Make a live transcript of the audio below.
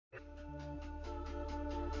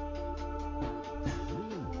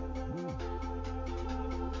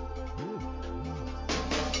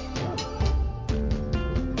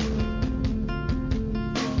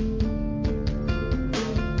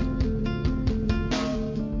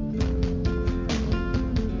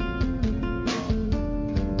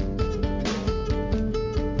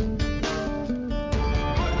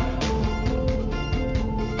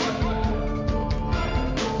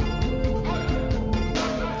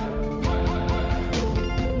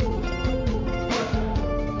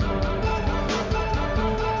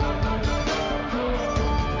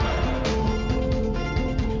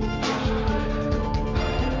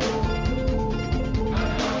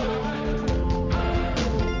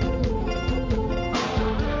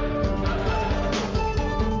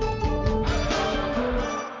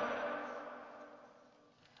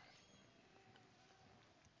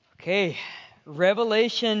Okay,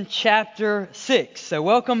 Revelation chapter 6. So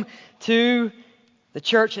welcome to the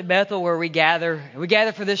church at Bethel where we gather. We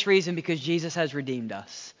gather for this reason because Jesus has redeemed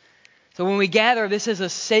us. So when we gather, this is a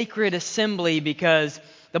sacred assembly because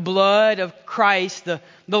the blood of Christ, the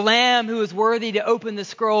Lamb who is worthy to open the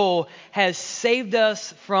scroll, has saved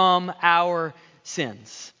us from our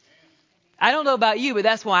sins. I don't know about you, but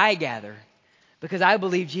that's why I gather. Because I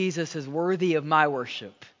believe Jesus is worthy of my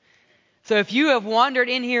worship. So if you have wandered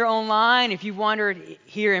in here online, if you've wandered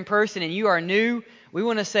here in person and you are new, we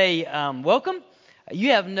want to say welcome.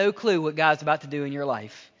 You have no clue what God's about to do in your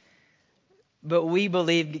life. But we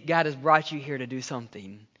believe God has brought you here to do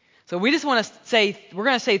something. So we just want to say, we're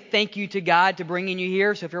going to say thank you to God to bringing you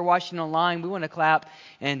here. So if you're watching online, we want to clap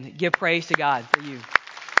and give praise to God for you.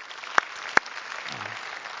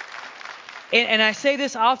 And I say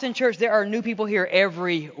this often, church, there are new people here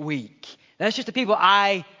every week. That's just the people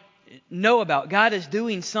I know about. God is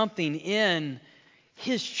doing something in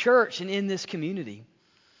His church and in this community.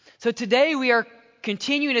 So today we are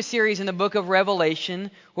continuing a series in the book of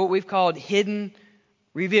Revelation, what we've called Hidden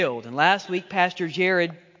Revealed. And last week, Pastor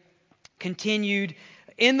Jared continued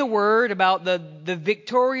in the Word about the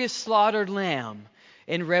victorious slaughtered lamb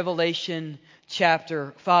in Revelation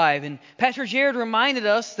chapter 5. And Pastor Jared reminded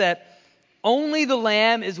us that only the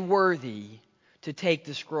Lamb is worthy to take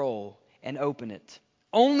the scroll and open it.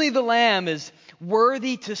 Only the Lamb is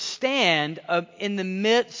worthy to stand in the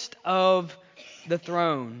midst of the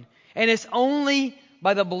throne. And it's only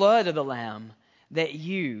by the blood of the Lamb that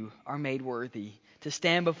you are made worthy to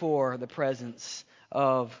stand before the presence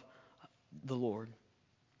of the Lord.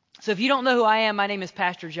 So if you don't know who I am, my name is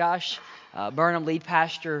Pastor Josh Burnham, lead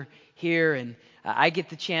pastor here, and I get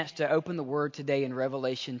the chance to open the Word today in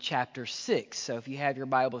Revelation chapter 6. So if you have your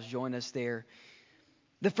Bibles, join us there.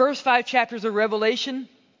 The first 5 chapters of Revelation,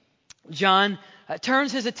 John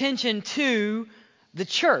turns his attention to the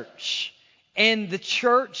church and the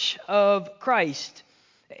church of Christ.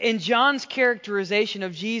 And John's characterization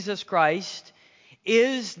of Jesus Christ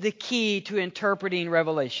is the key to interpreting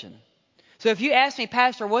Revelation. So if you ask me,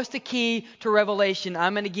 Pastor, what's the key to Revelation?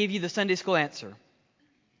 I'm going to give you the Sunday school answer.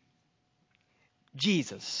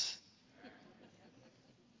 Jesus.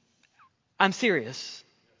 I'm serious.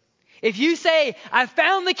 If you say, I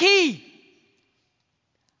found the key,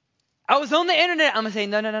 I was on the internet, I'm going to say,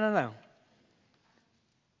 no.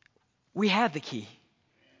 We have the key.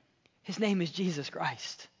 His name is Jesus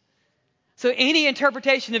Christ. So any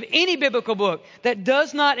interpretation of any biblical book that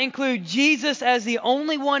does not include Jesus as the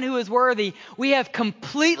only one who is worthy, we have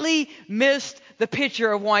completely missed the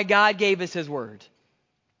picture of why God gave us His Word.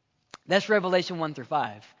 That's Revelation 1 through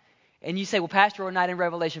 5. And you say, well, Pastor, we're not in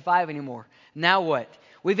Revelation 5 anymore. Now what?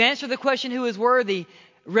 We've answered the question, who is worthy.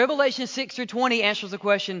 Revelation 6 through 20 answers the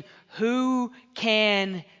question, who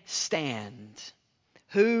can stand?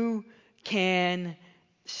 Who can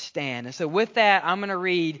stand? And so with that, I'm going to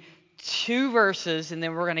read 2 verses, and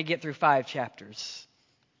then we're going to get through 5 chapters.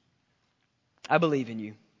 I believe in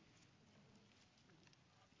you.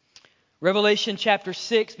 Revelation chapter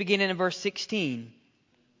 6, beginning in verse 16.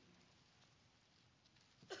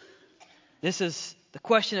 This is the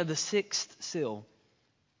question of the 6th seal.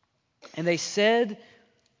 And they said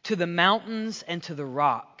to the mountains and to the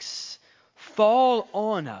rocks, fall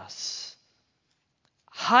on us,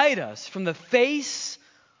 hide us from the face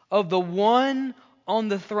of the one on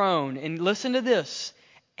the throne. And listen to this,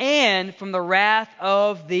 and from the wrath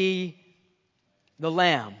of the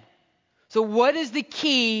Lamb. So what is the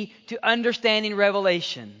key to understanding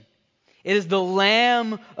Revelation? It is the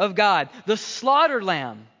Lamb of God, the slaughtered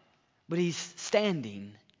Lamb. But He's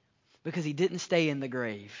standing because He didn't stay in the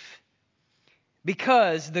grave.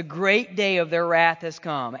 Because the great day of their wrath has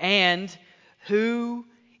come. And who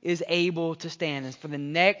is able to stand? And for the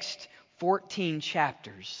next 14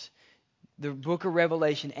 chapters, the book of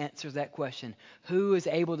Revelation answers that question. Who is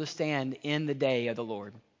able to stand in the day of the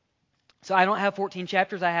Lord? So I don't have 14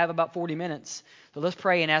 chapters. I have about 40 minutes. So let's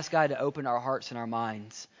pray and ask God to open our hearts and our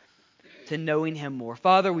minds to knowing Him more.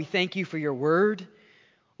 Father, we thank You for Your Word.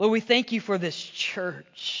 Lord, we thank You for this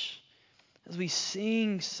church as we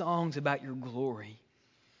sing songs about Your glory,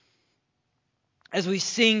 as we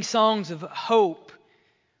sing songs of hope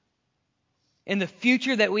in the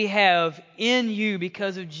future that we have in You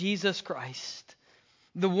because of Jesus Christ,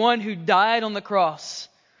 the one who died on the cross,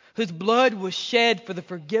 whose blood was shed for the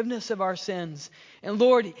forgiveness of our sins. And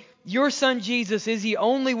Lord, Your Son Jesus is the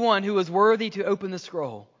only one who is worthy to open the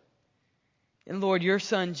scroll. And Lord, Your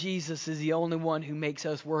Son Jesus is the only one who makes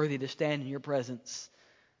us worthy to stand in Your presence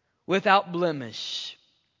without blemish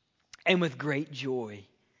and with great joy.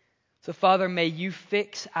 So Father, may You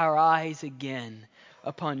fix our eyes again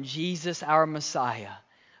upon Jesus, our Messiah,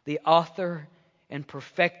 the author and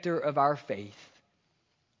perfecter of our faith,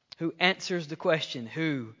 who answers the question,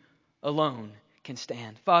 who alone can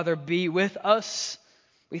stand? Father, be with us.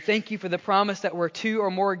 We thank you for the promise that where two or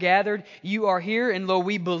more gathered, you are here. And Lord,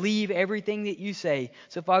 we believe everything that you say.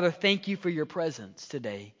 So Father, thank you for your presence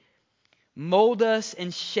today. Mold us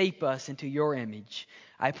and shape us into your image.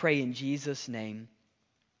 I pray in Jesus' name.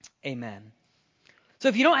 Amen. So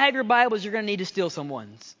if you don't have your Bibles, you're going to need to steal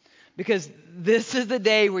someone's, because this is the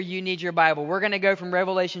day where you need your Bible. We're going to go from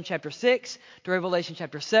Revelation chapter 6 to Revelation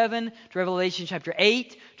chapter 7 to Revelation chapter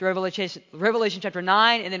 8 to Revelation chapter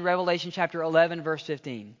 9 and then Revelation chapter 11 verse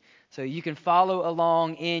 15. So you can follow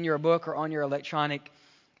along in your book or on your electronic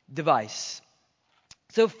device.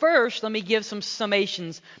 So first, let me give some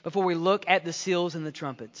summations before we look at the seals and the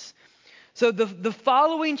trumpets. So the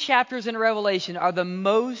following chapters in Revelation are the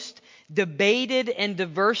most debated and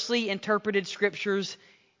diversely interpreted scriptures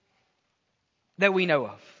that we know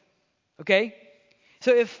of. Okay?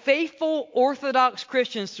 So if faithful Orthodox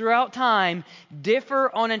Christians throughout time differ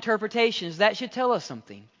on interpretations, that should tell us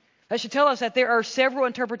something. That should tell us that there are several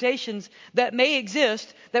interpretations that may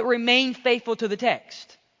exist that remain faithful to the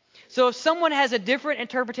text. So if someone has a different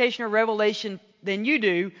interpretation of Revelation than you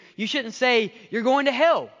do, you shouldn't say, you're going to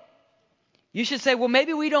hell. You should say, well,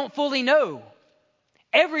 maybe we don't fully know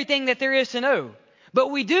everything that there is to know, but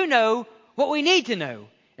we do know what we need to know.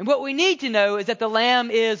 And what we need to know is that the Lamb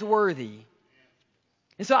is worthy.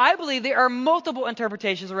 And so I believe there are multiple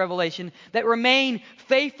interpretations of Revelation that remain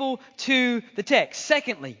faithful to the text.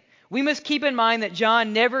 Secondly, we must keep in mind that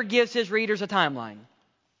John never gives his readers a timeline,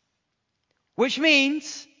 which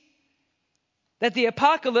means that the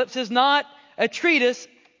apocalypse is not a treatise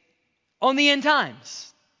on the end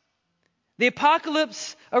times. The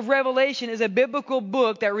apocalypse of Revelation is a biblical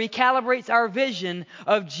book that recalibrates our vision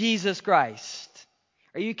of Jesus Christ.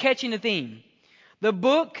 Are you catching the theme? The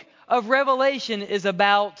book of Revelation is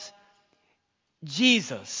about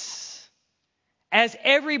Jesus, as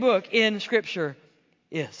every book in Scripture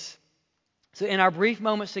is. So in our brief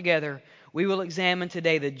moments together, we will examine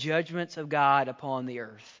today the judgments of God upon the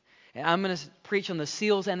earth. And I'm going to preach on the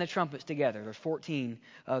seals and the trumpets together. There's 14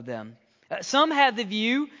 of them. Some have the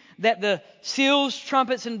view that the seals,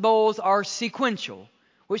 trumpets, and bowls are sequential,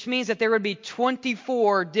 which means that there would be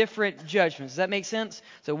 24 different judgments. Does that make sense?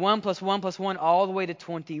 So 1 plus 1 plus 1 all the way to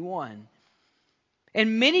 21.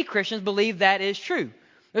 And many Christians believe that is true.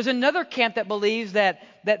 There's another camp that believes that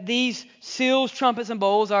these seals, trumpets, and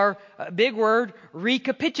bowls are, a big word,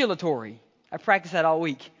 recapitulatory. I practiced that all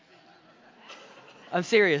week. I'm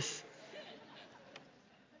serious.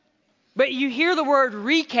 But you hear the word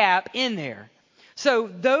recap in there. So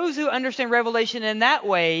those who understand Revelation in that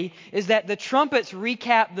way is that the trumpets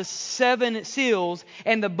recap the 7 seals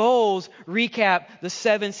and the bowls recap the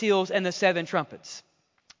 7 seals and the 7 trumpets.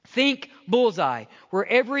 Think bullseye, where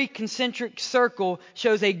every concentric circle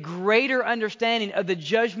shows a greater understanding of the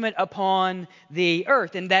judgment upon the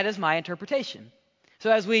earth. And that is my interpretation.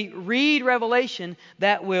 So as we read Revelation,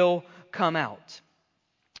 that will come out.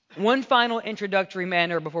 One final introductory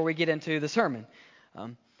matter before we get into the sermon.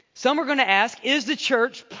 Some are going to ask, is the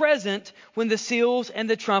church present when the seals and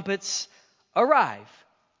the trumpets arrive?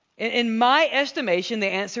 In my estimation, the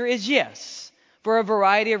answer is yes, for a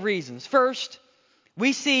variety of reasons. First,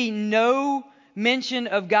 we see no mention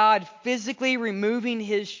of God physically removing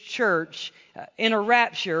his church in a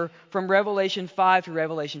rapture from Revelation 5 to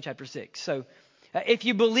Revelation chapter 6. So if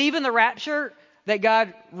you believe in the rapture, that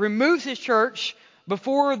God removes his church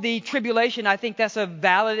before the tribulation, I think that's a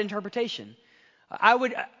valid interpretation. I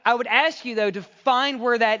would ask you, though, to find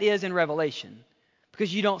where that is in Revelation,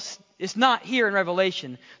 because it's not here in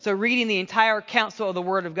Revelation. So reading the entire counsel of the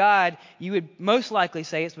Word of God, you would most likely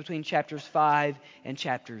say it's between chapters 5 and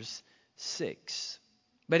chapters 6.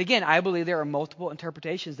 But again, I believe there are multiple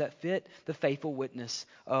interpretations that fit the faithful witness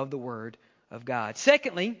of the Word of God.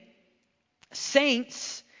 Secondly,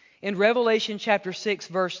 saints in Revelation chapter 6,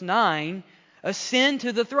 verse 9, ascend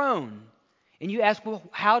to the throne. And you ask, well,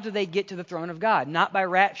 how do they get to the throne of God? Not by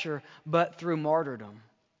rapture, but through martyrdom.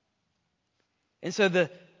 And so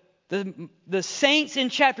the saints in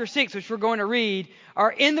chapter 6, which we're going to read,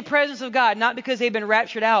 are in the presence of God, not because they've been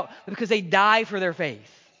raptured out, but because they die for their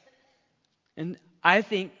faith. And I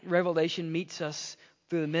think Revelation meets us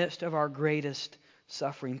through the midst of our greatest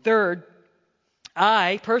suffering. Third,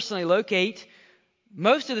 I personally locate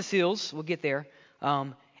most of the seals, we'll get there,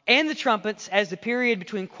 and the trumpets as the period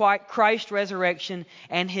between Christ's resurrection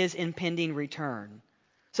and his impending return.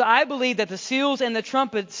 So I believe that the seals and the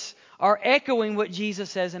trumpets are echoing what Jesus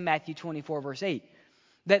says in Matthew 24, verse 8,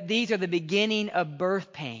 that these are the beginning of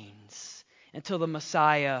birth pains until the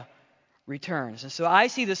Messiah returns. And so I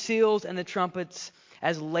see the seals and the trumpets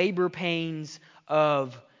as labor pains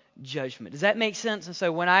of judgment. Does that make sense? And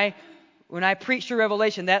so when I preach through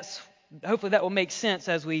Revelation, hopefully that will make sense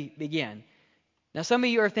as we begin. Now some of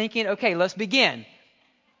you are thinking, okay, let's begin.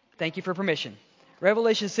 Thank you for permission.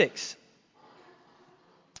 Revelation 6,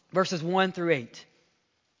 verses 1 through 8.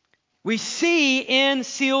 We see in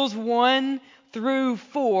seals 1 through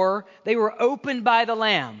 4, they were opened by the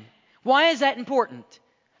Lamb. Why is that important?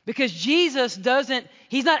 Because Jesus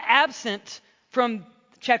he's not absent from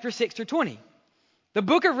chapter 6 through 20. The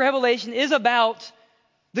book of Revelation is about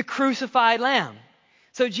the crucified Lamb.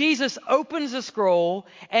 So Jesus opens the scroll,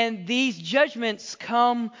 and these judgments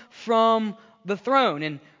come from the throne.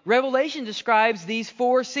 And Revelation describes these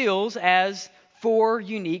 4 seals as 4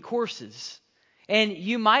 unique horses. And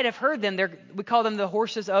you might have heard them. We call them the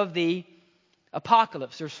horses of the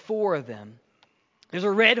apocalypse. There's 4 of them. There's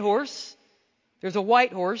a red horse. There's a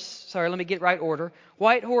white horse. Sorry, let me get right order.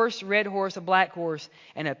 White horse, red horse, a black horse,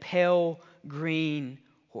 and a pale green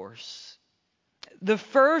horse. The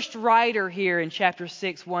first rider here in chapter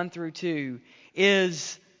 6, 1 through 2,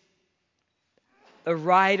 is a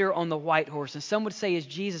rider on the white horse. And some would say it's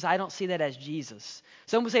Jesus. I don't see that as Jesus.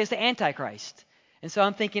 Some would say it's the Antichrist. And so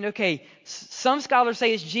I'm thinking, okay, some scholars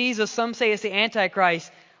say it's Jesus, some say it's the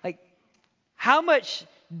Antichrist. Like, how much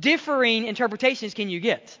differing interpretations can you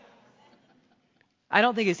get? I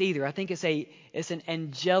don't think it's either. I think it's an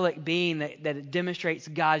angelic being that demonstrates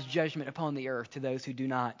God's judgment upon the earth to those who do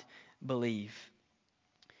not believe.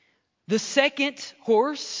 The second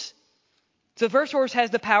horse, so the first horse has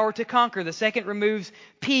the power to conquer. The second removes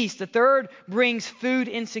peace. The third brings food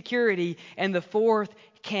insecurity. And the fourth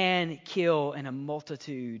can kill in a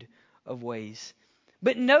multitude of ways.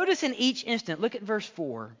 But notice in each instant, look at verse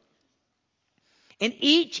 4. In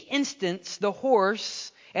each instance, the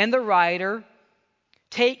horse and the rider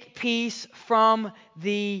take peace from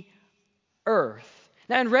the earth.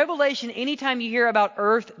 Now in Revelation, anytime you hear about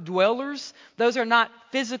earth dwellers, those are not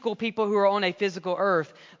physical people who are on a physical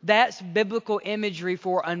earth. That's biblical imagery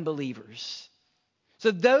for unbelievers.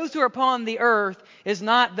 So those who are upon the earth is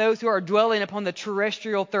not those who are dwelling upon the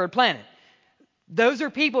terrestrial third planet. Those are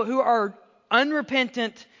people who are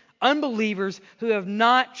unrepentant unbelievers who have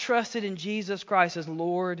not trusted in Jesus Christ as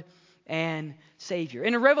Lord and Savior.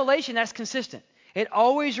 In Revelation, that's consistent. It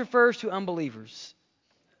always refers to unbelievers.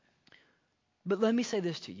 But let me say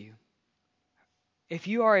this to you. If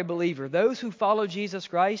you are a believer, those who follow Jesus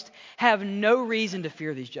Christ have no reason to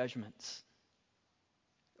fear these judgments.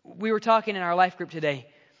 We were talking in our life group today.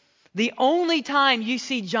 The only time you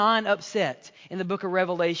see John upset in the book of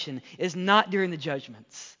Revelation is not during the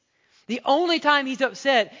judgments. The only time he's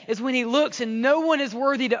upset is when he looks and no one is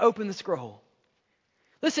worthy to open the scroll.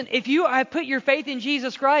 Listen, if you have put your faith in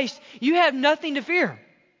Jesus Christ, you have nothing to fear.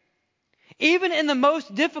 Even in the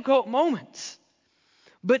most difficult moments.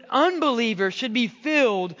 But unbelievers should be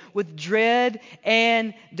filled with dread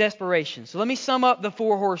and desperation. So let me sum up the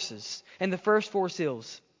 4 horses and the first 4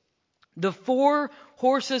 seals. The 4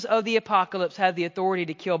 horses of the apocalypse have the authority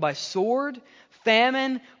to kill by sword,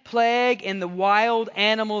 famine, plague, and the wild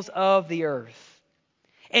animals of the earth.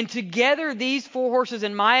 And together these 4 horses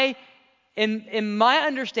in my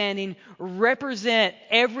understanding represent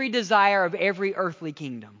every desire of every earthly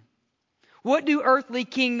kingdom. What do earthly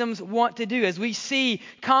kingdoms want to do? As we see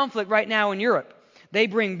conflict right now in Europe, they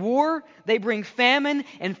bring war, they bring famine,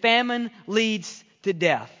 and famine leads to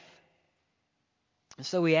death. And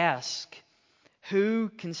so we ask, who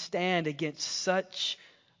can stand against such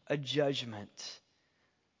a judgment?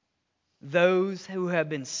 Those who have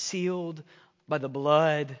been sealed by the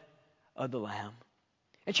blood of the Lamb.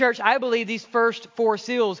 And church, I believe these first 4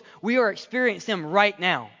 seals, we are experiencing them right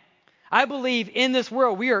now. I believe in this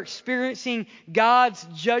world we are experiencing God's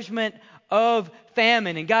judgment of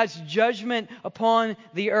famine and God's judgment upon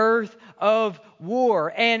the earth of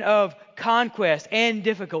war and of conquest and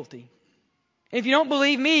difficulty. If you don't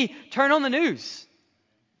believe me, turn on the news.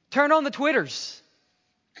 Turn on the Twitters.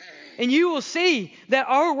 And you will see that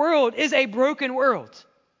our world is a broken world.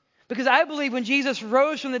 Because I believe when Jesus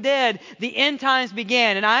rose from the dead, the end times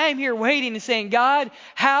began. And I am here waiting and saying, God,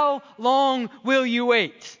 how long will you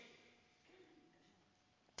wait?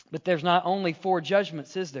 But there's not only 4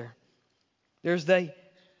 judgments, is there? There's the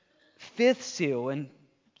 5th seal in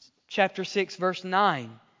chapter 6, verse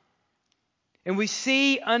 9. And we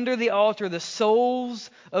see under the altar the souls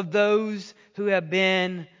of those who have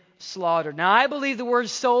been slaughtered. Now, I believe the word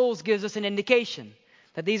souls gives us an indication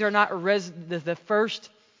that these are not the first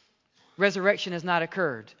resurrection has not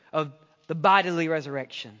occurred, of the bodily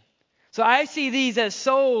resurrection. So I see these as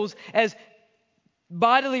souls, as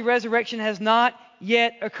bodily resurrection has not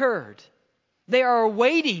yet occurred. They are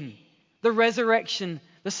awaiting the resurrection,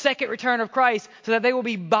 the second return of Christ, so that they will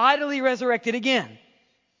be bodily resurrected again.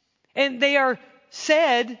 And they are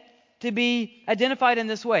said to be identified in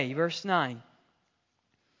this way. Verse 9.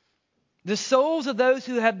 The souls of those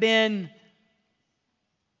who have been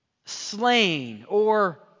slain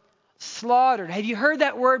or slaughtered. Have you heard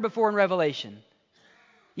that word before in Revelation?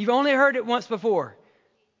 You've only heard it once before.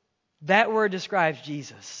 That word describes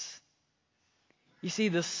Jesus. You see,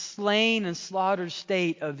 the slain and slaughtered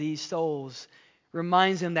state of these souls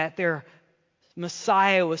reminds them that their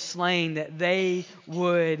Messiah was slain, that they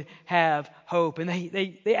would have hope. And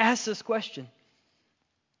they ask this question.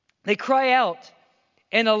 They cry out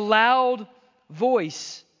in a loud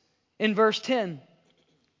voice in verse 10.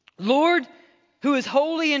 Lord, who is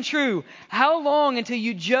holy and true, how long until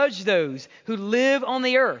you judge those who live on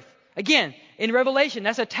the earth? Again, in Revelation,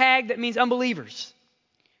 that's a tag that means unbelievers.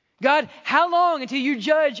 God, how long until you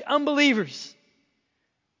judge unbelievers?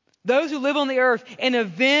 Those who live on the earth, and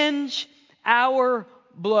avenge our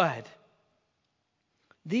blood.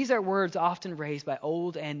 These are words often raised by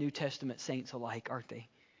Old and New Testament saints alike, aren't they?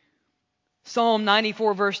 Psalm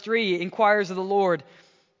 94 verse 3 inquires of the Lord,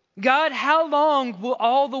 God, how long will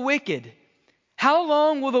all the wicked, how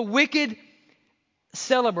long will the wicked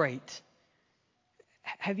celebrate?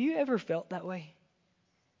 Have you ever felt that way?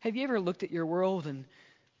 Have you ever looked at your world and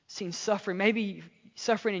seen suffering, maybe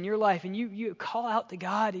suffering in your life, and you call out to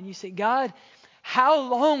God and you say, God, how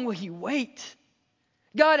long will you wait?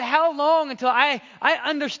 God, how long until I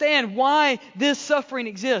understand why this suffering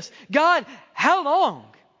exists? God, how long?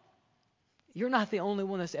 You're not the only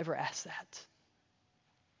one that's ever asked that.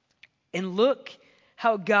 And look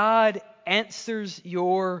how God answers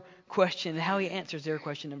your question and how He answers their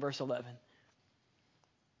question in verse 11.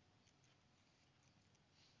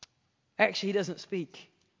 Actually, He doesn't speak.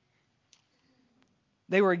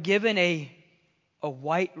 They were given a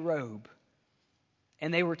white robe,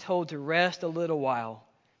 and they were told to rest a little while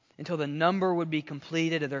until the number would be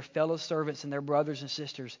completed of their fellow servants and their brothers and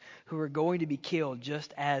sisters who were going to be killed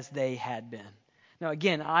just as they had been. Now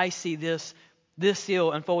again, I see this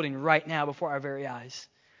seal unfolding right now before our very eyes.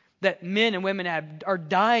 That men and women are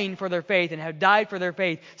dying for their faith and have died for their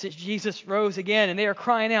faith since Jesus rose again. And they are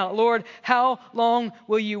crying out, Lord, how long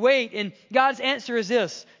will you wait? And God's answer is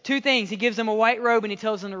this. Two things. He gives them a white robe and He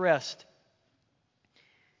tells them to rest.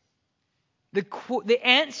 The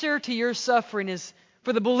answer to your suffering is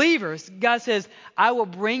for the believers. God says, I will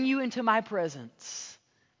bring you into my presence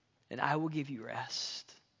and I will give you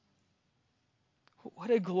rest.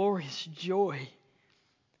 What a glorious joy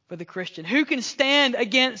for the Christian. Who can stand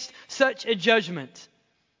against such a judgment?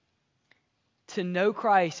 To know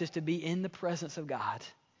Christ is to be in the presence of God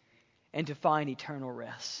and to find eternal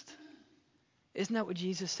rest. Isn't that what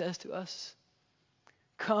Jesus says to us?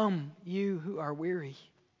 Come, you who are weary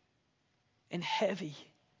and heavy.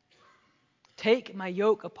 Take my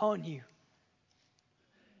yoke upon you,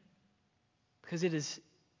 because it is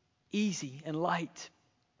easy and light,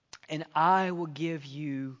 and I will give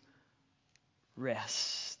you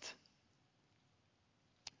rest.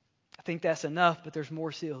 I think that's enough, but there's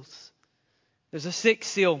more seals. There's a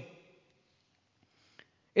sixth seal.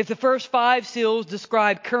 If the first 5 seals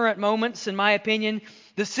describe current moments, in my opinion,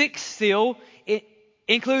 the sixth seal, it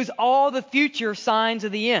includes all the future signs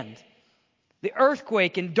of the end. The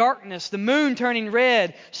earthquake and darkness, the moon turning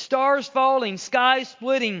red, stars falling, skies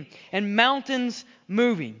splitting, and mountains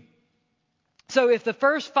moving. So if the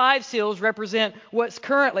first 5 seals represent what's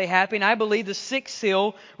currently happening, I believe the sixth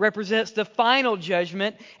seal represents the final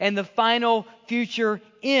judgment and the final future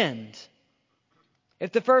end.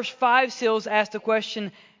 If the first 5 seals ask the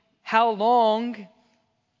question, how long?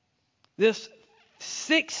 This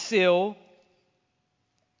sixth seal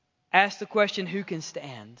asks the question, who can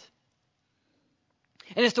stand?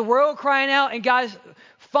 And it's the world crying out in God's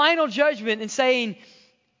final judgment and saying,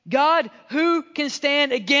 God, who can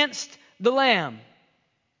stand against the Lamb?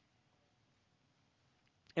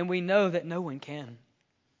 And we know that no one can.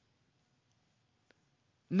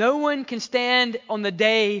 No one can stand on the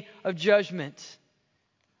day of judgment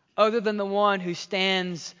other than the one who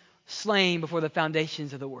stands slain before the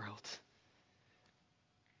foundations of the world.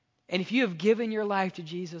 And if you have given your life to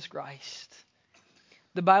Jesus Christ,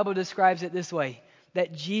 the Bible describes it this way,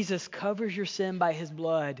 that Jesus covers your sin by His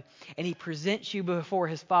blood and He presents you before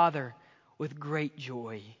His Father with great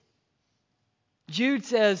joy. Jude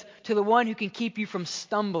says, to the one who can keep you from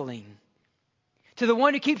stumbling, to the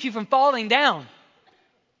one who keeps you from falling down.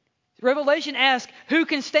 Revelation asks, who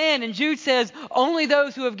can stand? And Jude says, only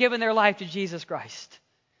those who have given their life to Jesus Christ.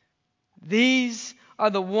 These are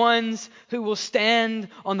the ones who will stand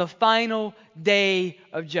on the final day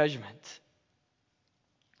of judgment.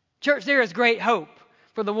 Church, there is great hope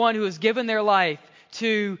for the one who has given their life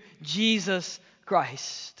to Jesus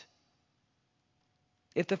Christ.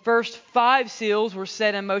 If the first 5 seals were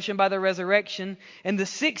set in motion by the resurrection, and the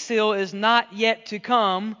 6th seal is not yet to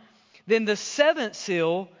come, then the 7th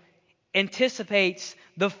seal anticipates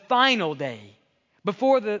the final day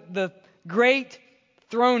before the great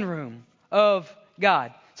throne room of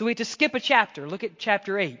God. So we have to skip a chapter. Look at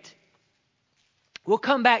chapter 8. We'll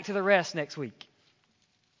come back to the rest next week.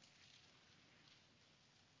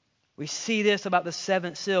 We see this about the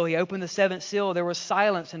 7th seal. He opened the 7th seal. There was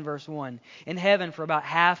silence in verse 1 in heaven for about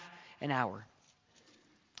half an hour.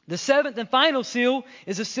 The 7th and final seal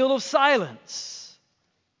is a seal of silence.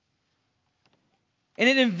 And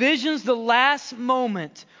it envisions the last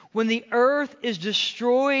moment when the earth is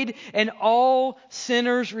destroyed and all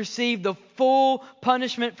sinners receive the full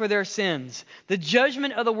punishment for their sins. The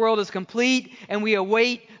judgment of the world is complete, and we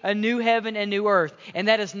await a new heaven and new earth. And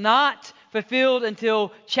that is not fulfilled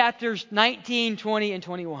until chapters 19, 20, and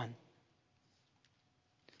 21.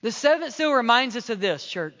 The 7th seal reminds us of this,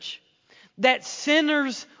 church, that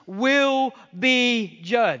sinners will be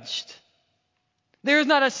judged. There is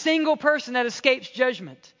not a single person that escapes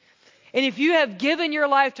judgment. And if you have given your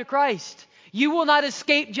life to Christ, you will not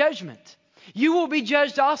escape judgment. You will be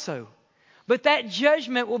judged also. But that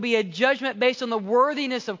judgment will be a judgment based on the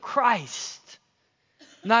worthiness of Christ,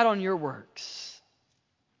 not on your works.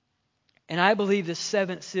 And I believe the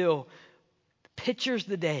 7th seal pictures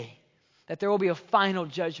the day that there will be a final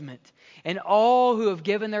judgment. And all who have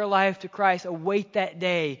given their life to Christ await that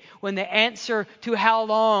day when the answer to how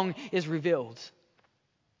long is revealed.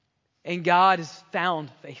 And God is found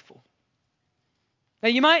faithful. Now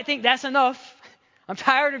you might think that's enough. I'm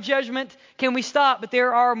tired of judgment. Can we stop? But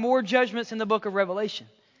there are more judgments in the book of Revelation.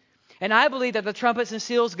 And I believe that the trumpets and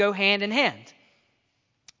seals go hand in hand.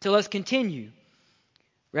 So let's continue.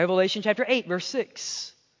 Revelation chapter 8, verse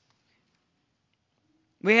 6.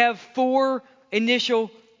 We have 4 initial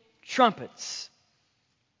trumpets.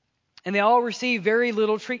 And they all receive very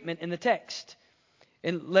little treatment in the text.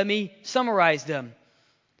 And let me summarize them.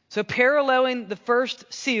 So paralleling the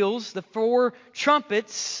first seals, the 4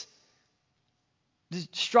 trumpets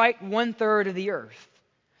strike 1/3 of the earth.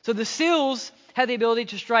 So the seals have the ability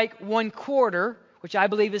to strike 1/4, which I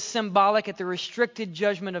believe is symbolic at the restricted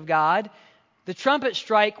judgment of God. The trumpets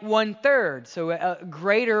strike 1/3, so a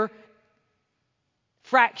greater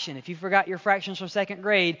fraction. If you forgot your fractions from 2nd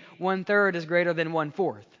grade, 1/3 is greater than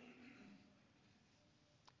 1/4.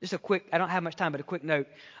 Just a quick, I don't have much time, but a quick note.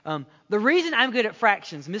 The reason I'm good at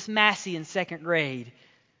fractions, Miss Massey in 2nd grade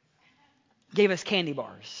gave us candy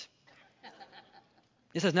bars.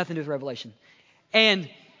 This has nothing to do with Revelation. And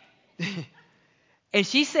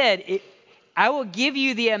she said, I will give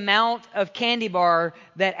you the amount of candy bar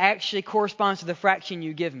that actually corresponds to the fraction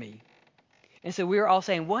you give me. And so we were all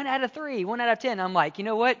saying 1 out of 3, 1 out of 10. I'm like, you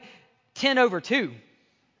know what? 10/2.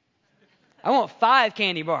 I want 5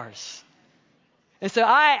 candy bars. And so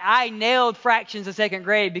I nailed fractions in 2nd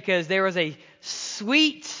grade because there was a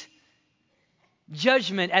sweet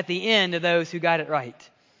judgment at the end of those who got it right.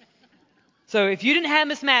 So if you didn't have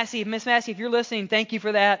Miss Massey, if you're listening, thank you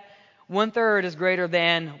for that. 1/3 is greater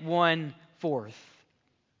than 1/4.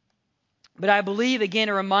 But I believe, again,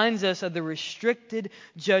 it reminds us of the restricted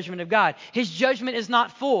judgment of God. His judgment is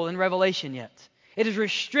not full in Revelation yet. It is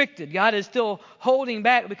restricted. God is still holding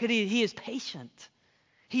back because He is patient.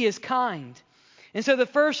 He is kind. And so the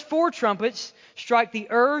first 4 trumpets strike the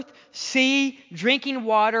earth, sea, drinking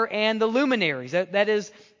water, and the luminaries. That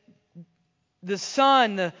is the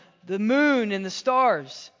sun, the moon, and the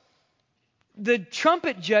stars. The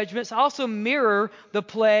trumpet judgments also mirror the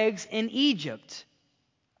plagues in Egypt.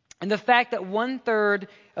 And the fact that 1/3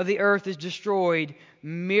 of the earth is destroyed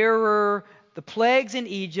mirror the plagues in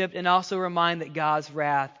Egypt and also remind that God's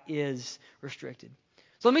wrath is restricted.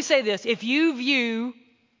 So let me say this. If you view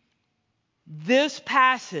this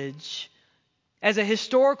passage as a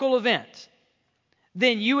historical event,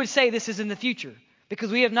 then you would say this is in the future.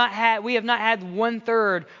 Because we have not had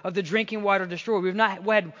 1/3 of the drinking water destroyed. We have not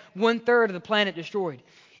had 1/3 of the planet destroyed.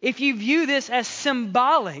 If you view this as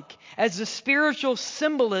symbolic, as the spiritual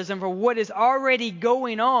symbolism for what is already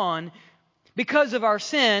going on because of our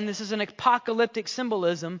sin, this is an apocalyptic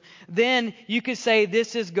symbolism, then you could say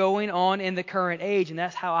this is going on in the current age, and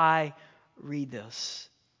that's how I read this.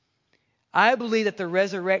 I believe that the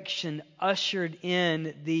resurrection ushered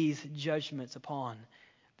in these judgments upon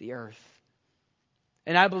the earth.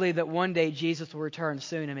 And I believe that one day Jesus will return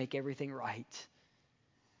soon and make everything right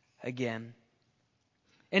again.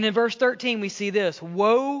 And in verse 13 we see this: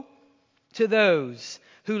 woe to those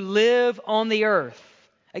who live on the earth.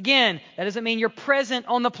 Again, that doesn't mean you're present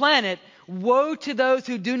on the planet. Woe to those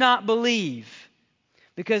who do not believe,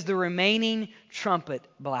 because the remaining trumpet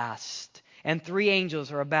blast and 3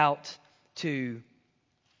 angels are about to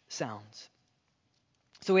sound.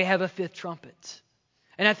 So we have a 5th trumpet.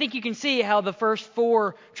 And I think you can see how the first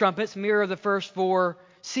 4 trumpets mirror the first 4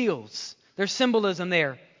 seals. There's symbolism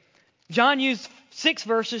there. John used 6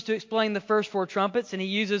 verses to explain the first 4 trumpets, and he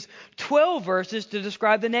uses 12 verses to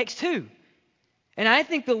describe the next 2. And I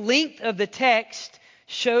think the length of the text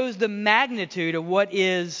shows the magnitude of what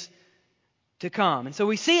is to come. And so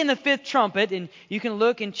we see in the 5th trumpet, and you can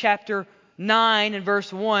look in chapter 9 and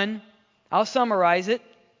verse 1. I'll summarize it.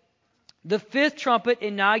 The 5th trumpet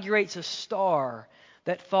inaugurates a star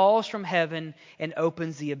that falls from heaven and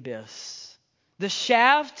opens the abyss. The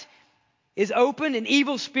shaft is opened, and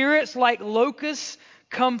evil spirits like locusts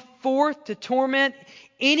come forth to torment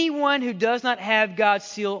anyone who does not have God's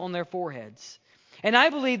seal on their foreheads. And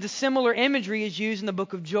I believe the similar imagery is used in the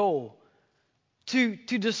book of Joel to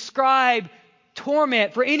describe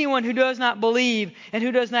torment for anyone who does not believe and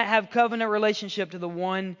who does not have covenant relationship to the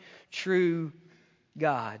one true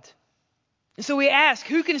God. And so we ask,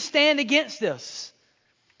 who can stand against this?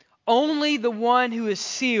 Only the one who is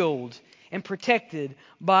sealed and protected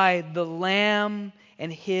by the Lamb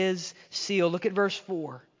and His seal. Look at verse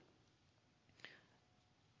 4.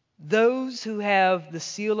 Those who have the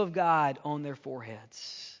seal of God on their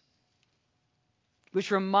foreheads.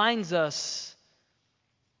 Which reminds us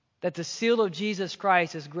that the seal of Jesus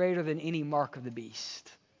Christ is greater than any mark of the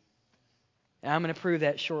beast. And I'm going to prove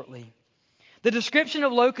that shortly. The description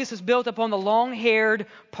of locusts is built upon the long-haired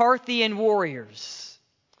Parthian warriors.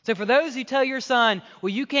 So for those who tell your son,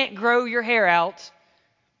 well, you can't grow your hair out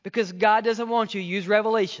because God doesn't want you, use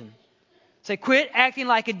Revelation. Say, quit acting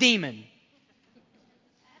like a demon.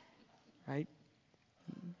 Right?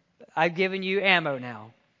 I've given you ammo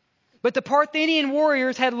now. But the Parthian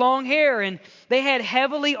warriors had long hair, and they had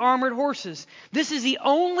heavily armored horses. This is the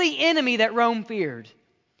only enemy that Rome feared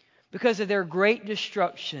because of their great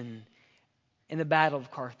destruction in the Battle of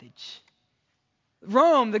Carthage.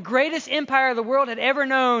 Rome, the greatest empire the world had ever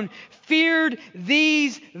known, feared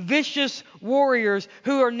these vicious warriors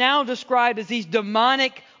who are now described as these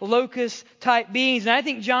demonic locust-type beings. And I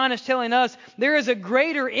think John is telling us there is a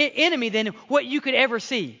greater enemy than what you could ever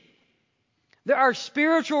see. There are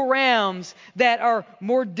spiritual realms that are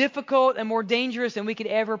more difficult and more dangerous than we could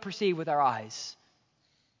ever perceive with our eyes.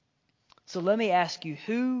 So let me ask you,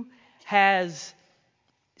 who has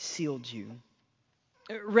sealed you?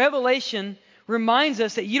 Revelation reminds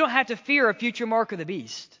us that you don't have to fear a future mark of the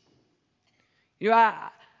beast. You know,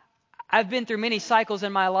 I've been through many cycles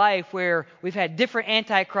in my life where we've had different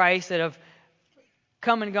antichrists that have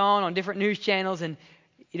come and gone on different news channels, and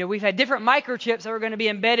we've had different microchips that are going to be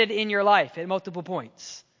embedded in your life at multiple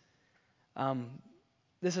points.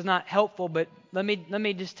 This is not helpful, but let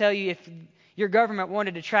me just tell you, if your government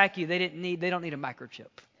wanted to track you, they don't need a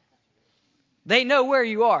microchip. They know where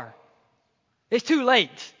you are. It's too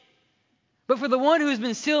late. But for the one who has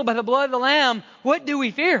been sealed by the blood of the Lamb, what do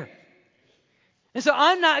we fear? And so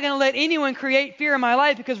I'm not going to let anyone create fear in my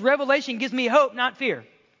life, because Revelation gives me hope, not fear.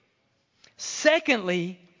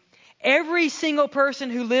 Secondly, every single person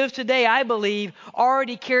who lives today, I believe,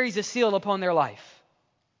 already carries a seal upon their life.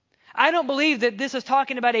 I don't believe that this is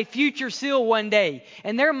talking about a future seal one day.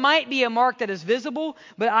 And there might be a mark that is visible,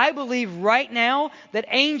 but I believe right now that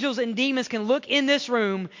angels and demons can look in this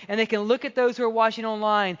room, and they can look at those who are watching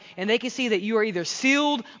online, and they can see that you are either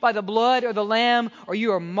sealed by the blood of the Lamb, or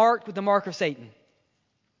you are marked with the mark of Satan.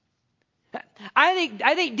 I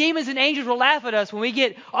think demons and angels will laugh at us when we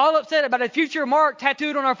get all upset about a future mark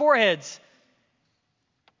tattooed on our foreheads.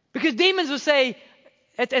 Because demons will say,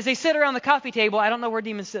 as they sit around the coffee table, I don't know where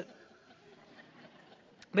demons sit,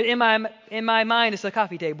 but in my mind, it's a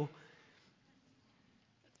coffee table.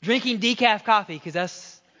 Drinking decaf coffee, because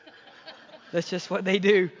that's just what they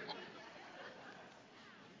do.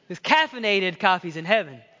 There's caffeinated coffees in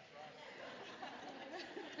heaven.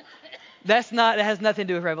 That has nothing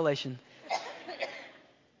to do with Revelation.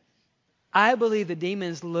 I believe the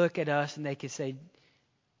demons look at us and they can say,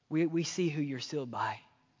 we see who you're sealed by.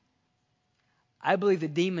 I believe the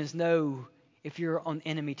demons know if you're on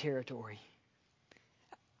enemy territory.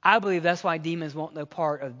 I believe that's why demons want no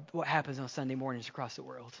part of what happens on Sunday mornings across the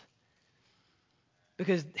world.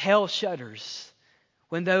 Because hell shudders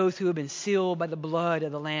when those who have been sealed by the blood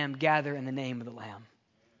of the Lamb gather in the name of the Lamb.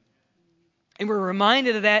 And we're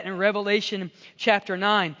reminded of that in Revelation chapter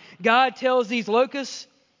 9. God tells these locusts,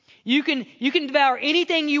 You can devour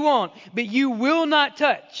anything you want, but you will not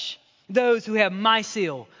touch those who have my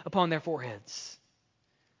seal upon their foreheads.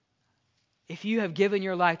 If you have given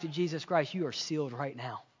your life to Jesus Christ, you are sealed right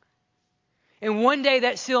now. And one day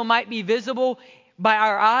that seal might be visible by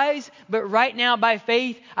our eyes, but right now by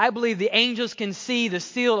faith, I believe the angels can see the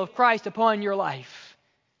seal of Christ upon your life.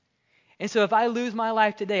 And so if I lose my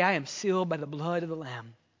life today, I am sealed by the blood of the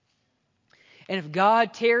Lamb. And if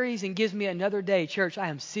God tarries and gives me another day, church, I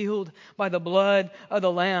am sealed by the blood of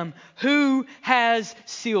the Lamb. Who has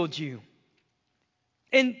sealed you?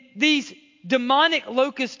 And these demonic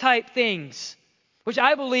locust type things, which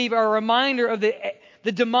I believe are a reminder of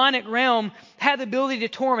the demonic realm, have the ability to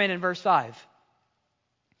torment in verse 5.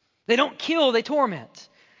 They don't kill, they torment.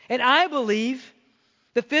 And I believe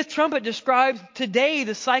the fifth trumpet describes today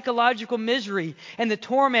the psychological misery and the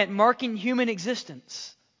torment marking human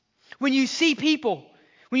existence. When you see people,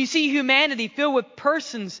 when you see humanity filled with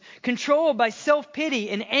persons controlled by self-pity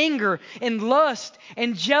and anger and lust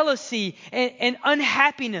and jealousy and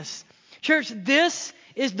unhappiness. Church, this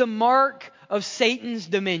is the mark of Satan's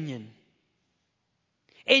dominion.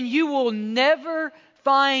 And you will never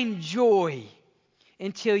find joy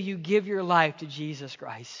until you give your life to Jesus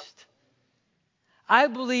Christ. I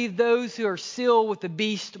believe those who are sealed with the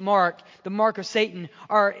beast mark, the mark of Satan,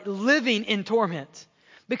 are living in torment.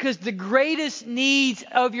 Because the greatest needs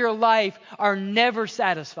of your life are never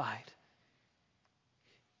satisfied.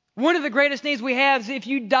 One of the greatest needs we have is if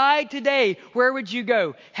you died today, where would you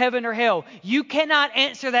go? Heaven or hell? You cannot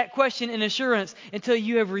answer that question in assurance until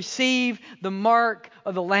you have received the mark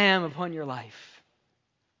of the Lamb upon your life.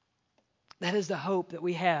 That is the hope that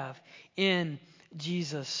we have in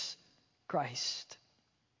Jesus Christ.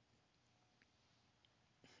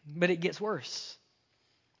 But it gets worse.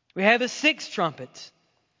 We have a sixth trumpet.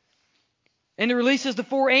 And it releases the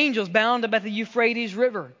four angels bound up at the Euphrates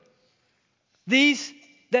River. These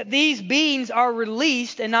beings are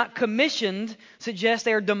released and not commissioned suggests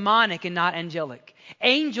they are demonic and not angelic.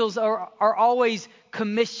 Angels are always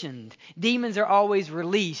commissioned. Demons are always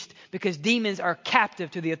released because demons are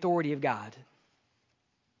captive to the authority of God.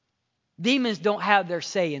 Demons don't have their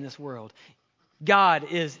say in this world.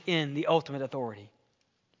 God is in the ultimate authority.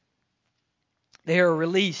 They are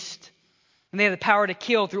released. And they have the power to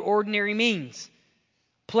kill through ordinary means,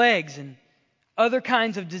 plagues and other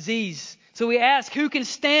kinds of disease. So we ask, who can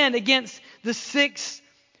stand against the sixth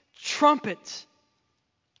trumpet?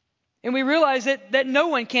 And we realize that no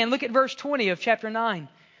one can. Look at verse 20 of chapter 9.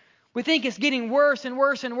 We think it's getting worse and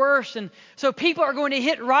worse and worse. And so people are going to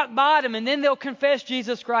hit rock bottom and then they'll confess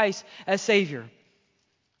Jesus Christ as Savior.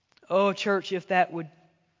 Oh, church, if that would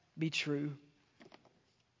be true.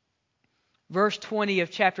 Verse 20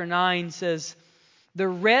 of chapter 9 says, the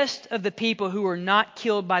rest of the people who were not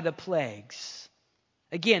killed by the plagues,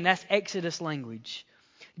 again, that's Exodus language,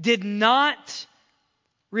 did not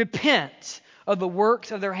repent of the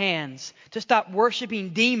works of their hands to stop worshiping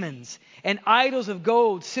demons and idols of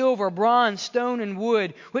gold, silver, bronze, stone, and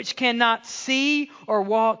wood, which cannot see or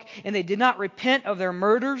walk. And they did not repent of their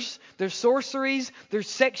murders, their sorceries, their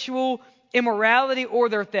sexual immorality, or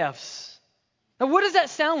their thefts. Now, what does that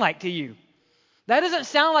sound like to you? That doesn't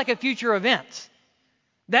sound like a future event.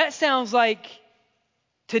 That sounds like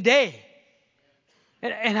today.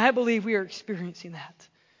 And I believe we are experiencing that.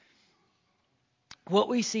 What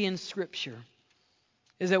we see in Scripture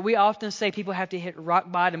is that we often say people have to hit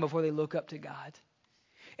rock bottom before they look up to God.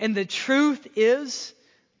 And the truth is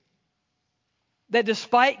that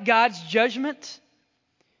despite God's judgment,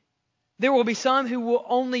 there will be some who will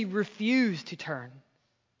only refuse to turn.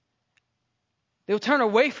 They'll turn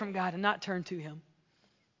away from God and not turn to Him.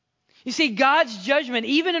 You see, God's judgment,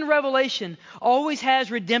 even in Revelation, always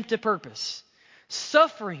has redemptive purpose.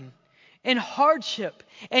 Suffering and hardship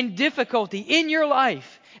and difficulty in your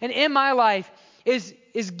life and in my life is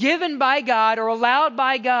given by God or allowed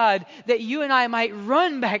by God that you and I might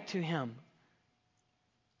run back to Him.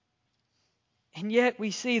 And yet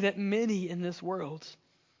we see that many in this world,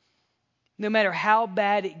 no matter how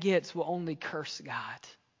bad it gets, will only curse God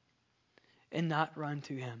and not run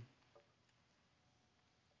to Him.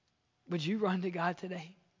 Would you run to God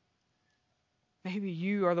today? Maybe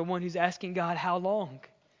you are the one who's asking God, how long?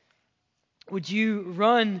 Would you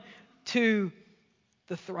run to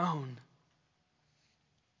the throne?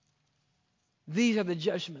 These are the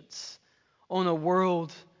judgments on a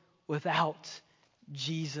world without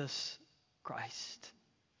Jesus Christ.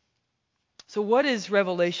 So what is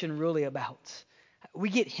Revelation really about? We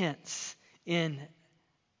get hints in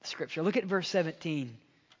Scripture. Look at verse 17.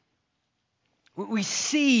 We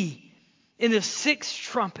see in the sixth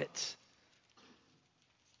trumpet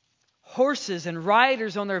horses and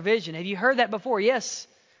riders on their vision. Have you heard that before? Yes.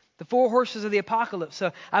 The 4 horses of the apocalypse.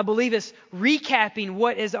 So I believe it's recapping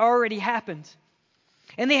what has already happened.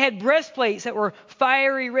 And they had breastplates that were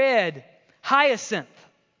fiery red, hyacinth,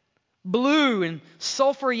 blue, and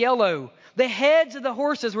sulfur yellow. The heads of the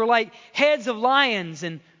horses were like heads of lions,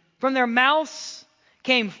 and from their mouths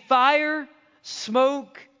came fire,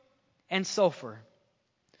 smoke, and sulfur.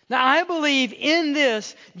 Now, I believe in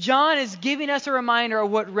this, John is giving us a reminder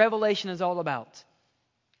of what Revelation is all about.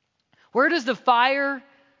 Where does the fire,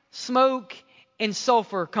 smoke, and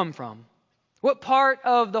sulfur come from? What part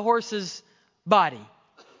of the horse's body?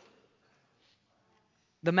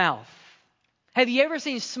 The mouth. Have you ever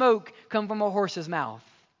seen smoke come from a horse's mouth?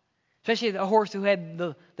 Especially a horse who had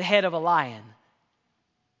the head of a lion.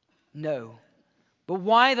 No. But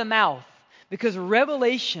why the mouth? Because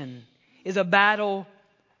Revelation is a battle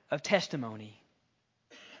of testimony.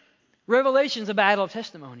 Revelation is a battle of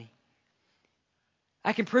testimony.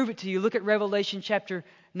 I can prove it to you. Look at Revelation chapter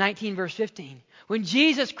 19, verse 15. When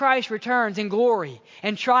Jesus Christ returns in glory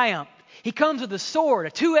and triumph, He comes with a sword,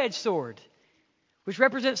 a two-edged sword, which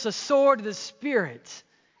represents the sword of the Spirit.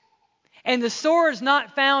 And the sword is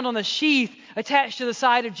not found on the sheath attached to the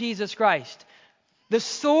side of Jesus Christ. The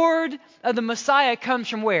sword of the Messiah comes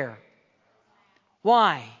from where?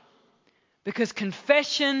 Why? Because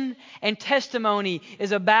confession and testimony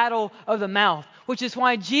is a battle of the mouth, which is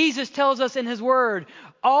why Jesus tells us in His Word,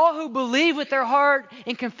 all who believe with their heart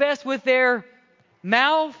and confess with their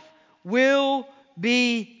mouth will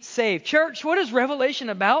be saved. Church, what is Revelation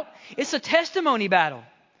about? It's a testimony battle.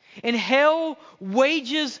 And hell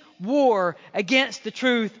wages war against the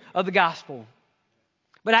truth of the gospel.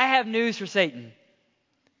 But I have news for Satan.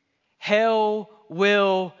 Hell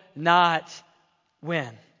will not win.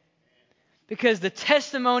 Because the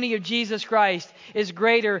testimony of Jesus Christ is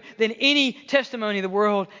greater than any testimony the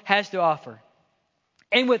world has to offer.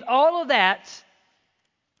 And with all of that,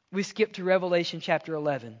 we skip to Revelation chapter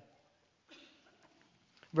 11.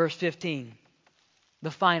 Verse 15.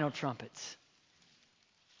 The final trumpets.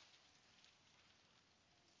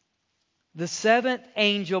 The 7th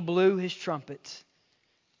angel blew his trumpet,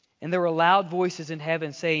 and there were loud voices in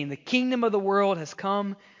heaven saying, the kingdom of the world has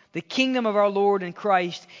come, the kingdom of our Lord and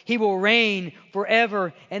Christ. He will reign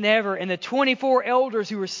forever and ever. And the 24 elders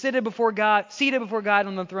who were seated before God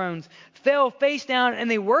on the thrones fell face down and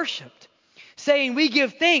they worshipped, saying, we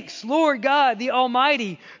give thanks, Lord God, the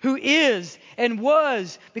Almighty, who is and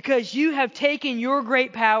was, because you have taken your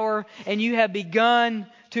great power and you have begun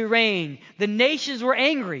to reign. The nations were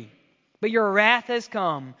angry, but your wrath has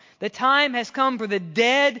come. The time has come for the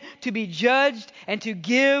dead to be judged and to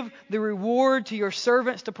give the reward to your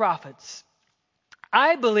servants, the prophets.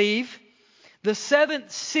 I believe the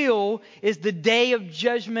 7th seal is the day of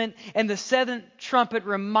judgment, and the 7th trumpet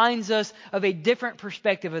reminds us of a different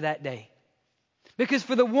perspective of that day. Because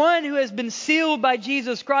for the one who has been sealed by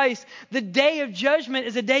Jesus Christ, the day of judgment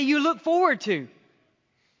is a day you look forward to.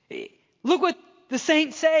 Look what the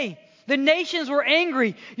saints say. The nations were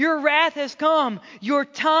angry. Your wrath has come. Your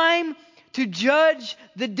time to judge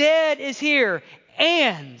the dead is here,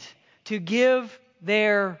 and to give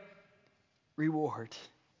their reward.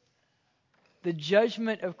 The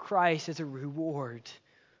judgment of Christ is a reward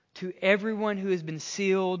to everyone who has been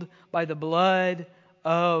sealed by the blood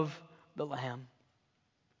of the Lamb.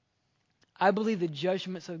 I believe the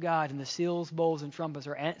judgments of God and the seals, bowls, and trumpets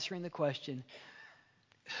are answering the question,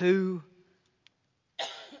 who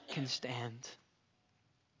can stand?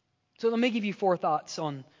 So let me give you 4 thoughts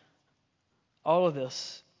on all of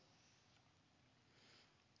this.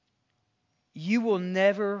 You will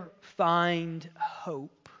never find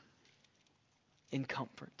hope in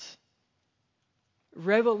comfort.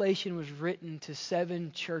 Revelation was written to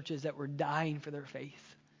 7 churches that were dying for their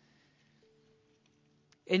faith.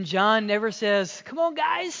 And John never says, come on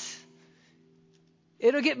guys,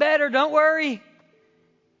 it'll get better, don't worry.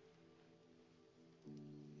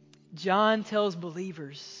 John tells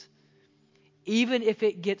believers, even if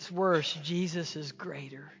it gets worse, Jesus is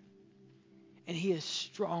greater. And He is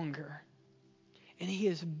stronger. And He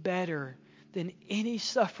is better than any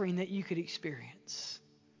suffering that you could experience.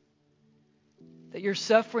 That your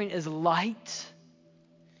suffering is light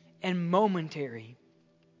and momentary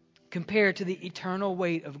compared to the eternal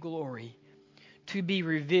weight of glory to be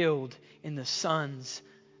revealed in the sons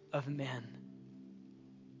of men.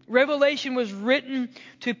 Revelation was written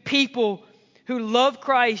to people who love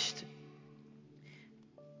Christ.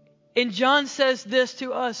 And John says this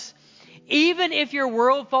to us, even if your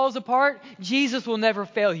world falls apart, Jesus will never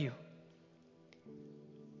fail you.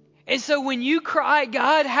 And so when you cry,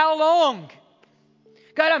 God, how long?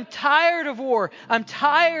 God, I'm tired of war. I'm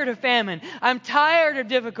tired of famine. I'm tired of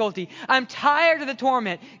difficulty. I'm tired of the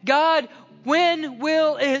torment. God, when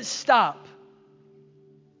will it stop?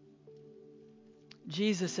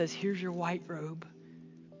 Jesus says, here's your white robe.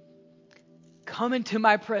 Come into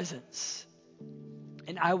my presence,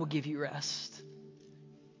 and I will give you rest.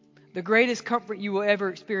 The greatest comfort you will ever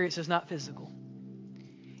experience is not physical.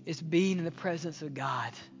 It's being in the presence of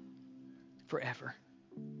God forever.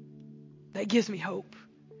 That gives me hope.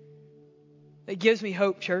 That gives me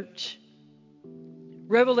hope, church.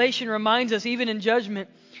 Revelation reminds us, even in judgment,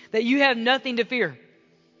 that you have nothing to fear.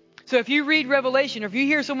 So if you read Revelation, or if you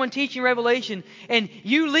hear someone teaching Revelation, and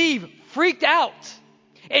you leave freaked out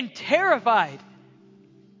and terrified,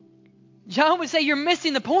 John would say you're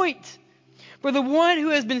missing the point. For the one who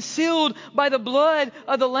has been sealed by the blood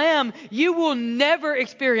of the Lamb, you will never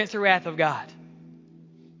experience the wrath of God.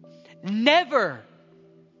 Never.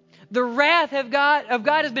 The wrath of God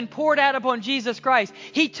has been poured out upon Jesus Christ.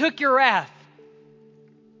 He took your wrath.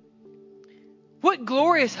 What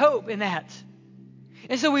glorious hope in that.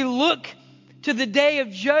 And so we look to the day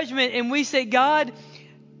of judgment and we say, God,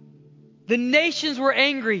 the nations were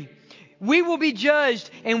angry. We will be judged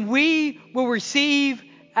and we will receive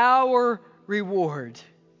our reward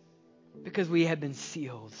because we have been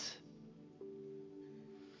sealed.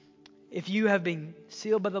 If you have been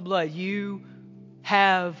sealed by the blood, you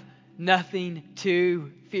have nothing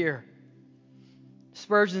to fear.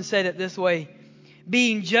 Spurgeon said it this way: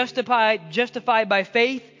 being justified by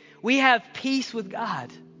faith, we have peace with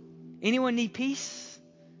God. Anyone need peace?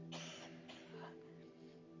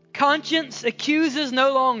 Conscience accuses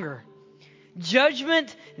no longer.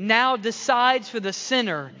 Judgment now decides for the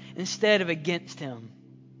sinner instead of against him.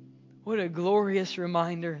 What a glorious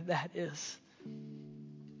reminder that is.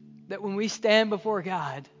 That when we stand before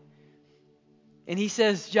God and He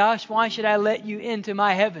says, Josh, why should I let you into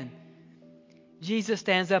my heaven? Jesus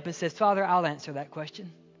stands up and says, Father, I'll answer that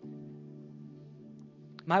question.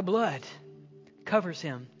 My blood covers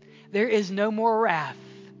him. There is no more wrath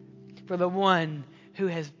for the one who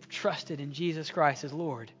has trusted in Jesus Christ as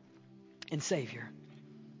Lord and Savior.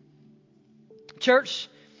 Church,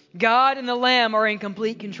 God and the Lamb are in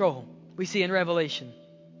complete control. We see in Revelation.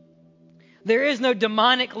 There is no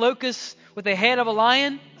demonic locust with the head of a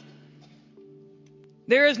lion.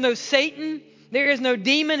 There is no Satan. There is no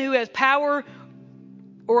demon who has power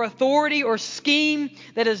or authority or scheme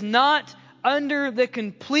that is not under the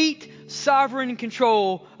complete sovereign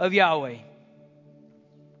control of Yahweh.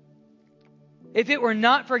 If it were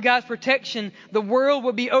not for God's protection, the world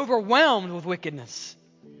would be overwhelmed with wickedness.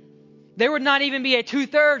 There would not even be a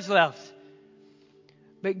 2/3 left.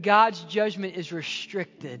 But God's judgment is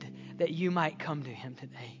restricted that you might come to Him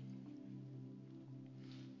today.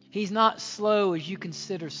 He's not slow as you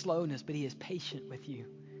consider slowness, but He is patient with you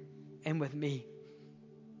and with me.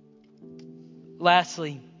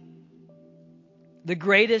 Lastly, the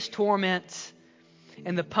greatest torment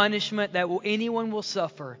and the punishment that anyone will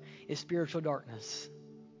suffer is spiritual darkness.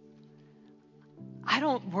 I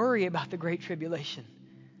don't worry about the Great Tribulation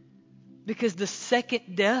because the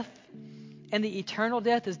second death and the eternal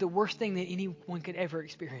death is the worst thing that anyone could ever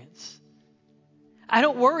experience. I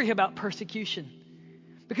don't worry about persecution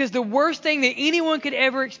because the worst thing that anyone could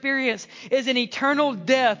ever experience is an eternal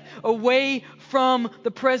death away from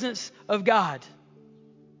the presence of God.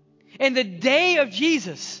 And the day of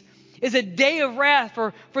Jesus is a day of wrath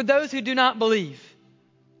for those who do not believe.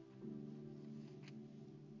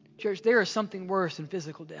 Church, there is something worse than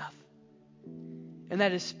physical death, and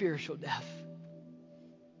that is spiritual death.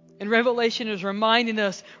 And Revelation is reminding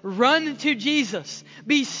us, run to Jesus.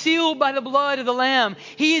 Be sealed by the blood of the Lamb.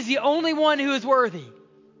 He is the only one who is worthy.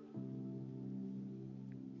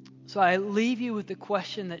 So I leave you with the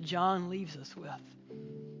question that John leaves us with.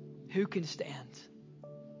 Who can stand?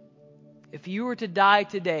 If you were to die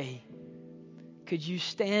today, could you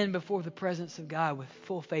stand before the presence of God with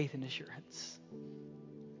full faith and assurance?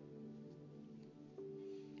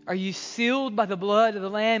 Are you sealed by the blood of the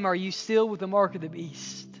Lamb, or are you sealed with the mark of the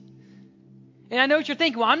beast? And I know what you're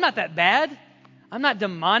thinking, well, I'm not that bad. I'm not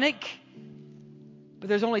demonic. But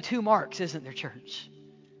there's only two marks, isn't there, church?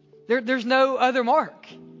 There's no other mark.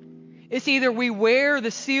 It's either we wear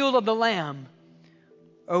the seal of the Lamb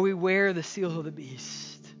or we wear the seal of the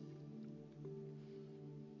beast.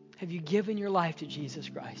 Have you given your life to Jesus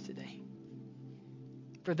Christ today?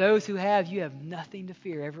 For those who have, you have nothing to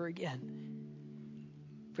fear ever again.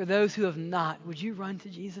 For those who have not, would you run to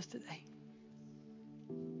Jesus today?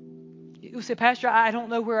 You say, Pastor, I don't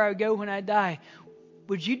know where I would go when I die.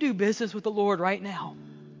 Would you do business with the Lord right now?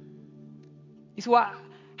 You say, well,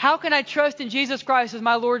 How can I trust in Jesus Christ as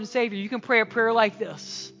my Lord and Savior? You can pray a prayer like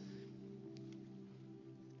this.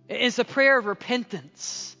 It's a prayer of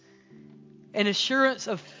repentance, an assurance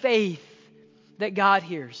of faith that God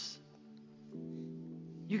hears.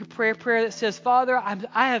 You can pray a prayer that says, Father,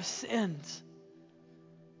 I have sinned.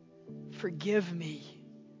 Forgive me.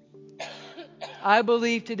 I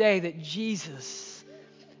believe today that Jesus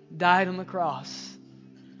died on the cross.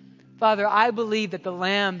 Father, I believe that the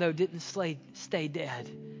Lamb, though, didn't stay dead.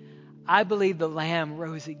 I believe the Lamb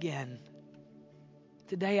rose again.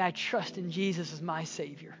 Today I trust in Jesus as my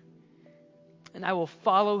Savior. And I will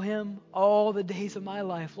follow Him all the days of my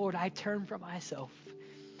life. Lord, I turn from myself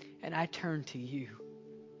and I turn to You.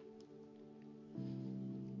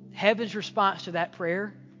 Heaven's response to that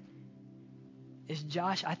prayer is,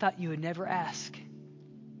 Josh, I thought you would never ask.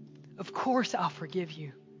 Of course I'll forgive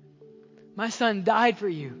you. My Son died for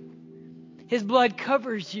you. His blood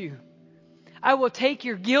covers you. I will take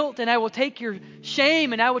your guilt and I will take your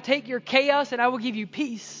shame and I will take your chaos and I will give you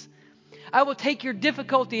peace. I will take your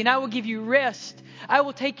difficulty and I will give you rest. I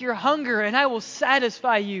will take your hunger and I will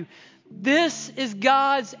satisfy you. This is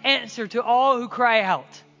God's answer to all who cry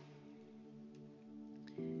out.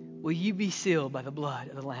 Will you be sealed by the blood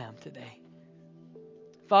of the Lamb today?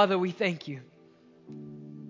 Father, we thank You